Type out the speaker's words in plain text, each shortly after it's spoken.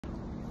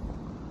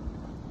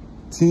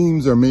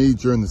Teams are made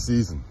during the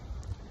season.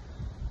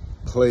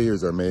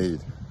 Players are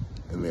made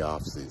in the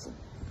off season.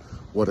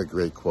 What a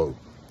great quote.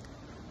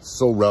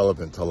 So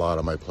relevant to a lot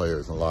of my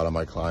players and a lot of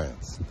my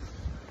clients.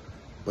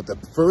 But the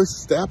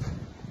first step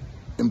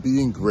in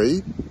being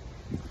great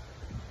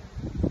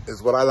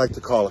is what I like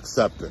to call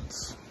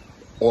acceptance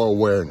or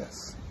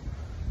awareness.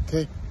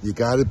 Okay? You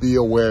got to be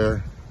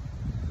aware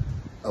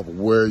of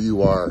where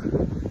you are.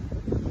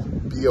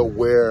 Be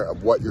aware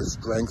of what your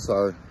strengths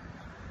are,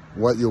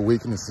 what your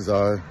weaknesses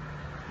are,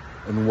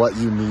 and what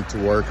you need to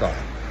work on.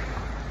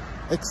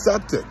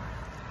 Accept it.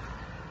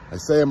 I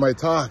say in my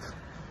talk,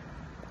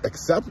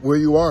 accept where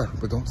you are,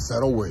 but don't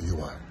settle where you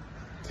are.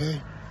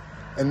 Okay?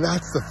 And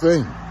that's the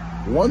thing.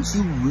 Once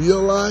you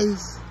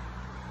realize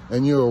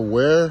and you're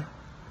aware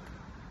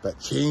that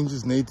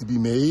changes need to be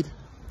made,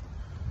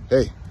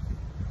 hey,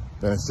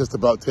 then it's just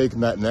about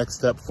taking that next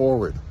step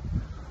forward.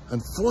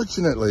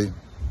 Unfortunately,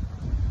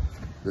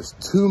 there's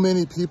too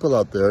many people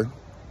out there,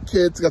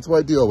 kids, that's what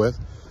I deal with,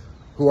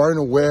 who aren't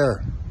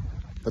aware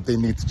that they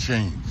need to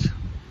change.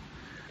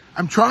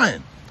 I'm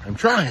trying.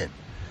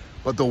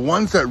 But the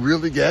ones that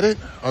really get it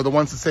are the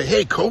ones that say,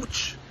 hey,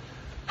 coach,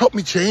 help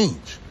me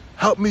change.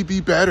 Help me be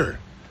better.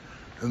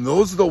 And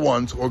those are the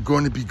ones who are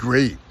going to be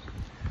great.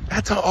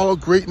 That's how all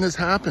greatness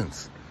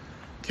happens.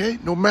 Okay?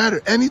 No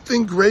matter,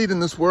 anything great in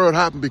this world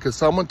happened because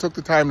someone took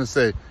the time to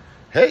say,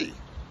 hey,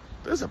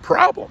 there's a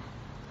problem.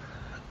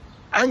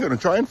 I'm going to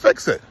try and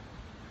fix it.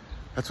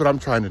 That's what I'm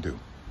trying to do.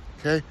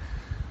 Okay?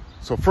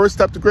 So first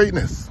step to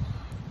greatness,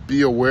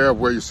 be aware of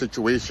where your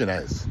situation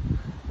is.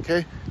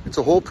 Okay? It's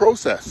a whole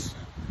process.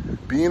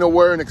 Being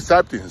aware and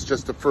accepting is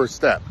just the first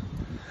step.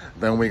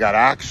 Then we got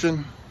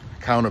action,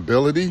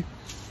 accountability,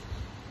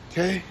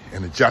 okay,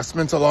 and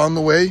adjustments along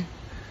the way.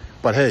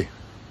 But hey,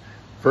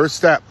 first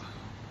step,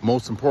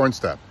 most important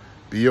step,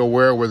 be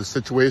aware where the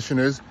situation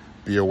is,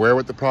 be aware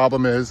what the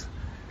problem is,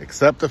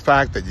 accept the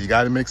fact that you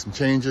got to make some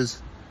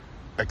changes,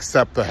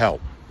 accept the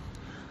help.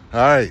 All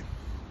right,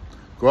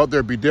 go out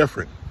there, be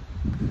different,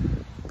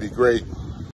 be great.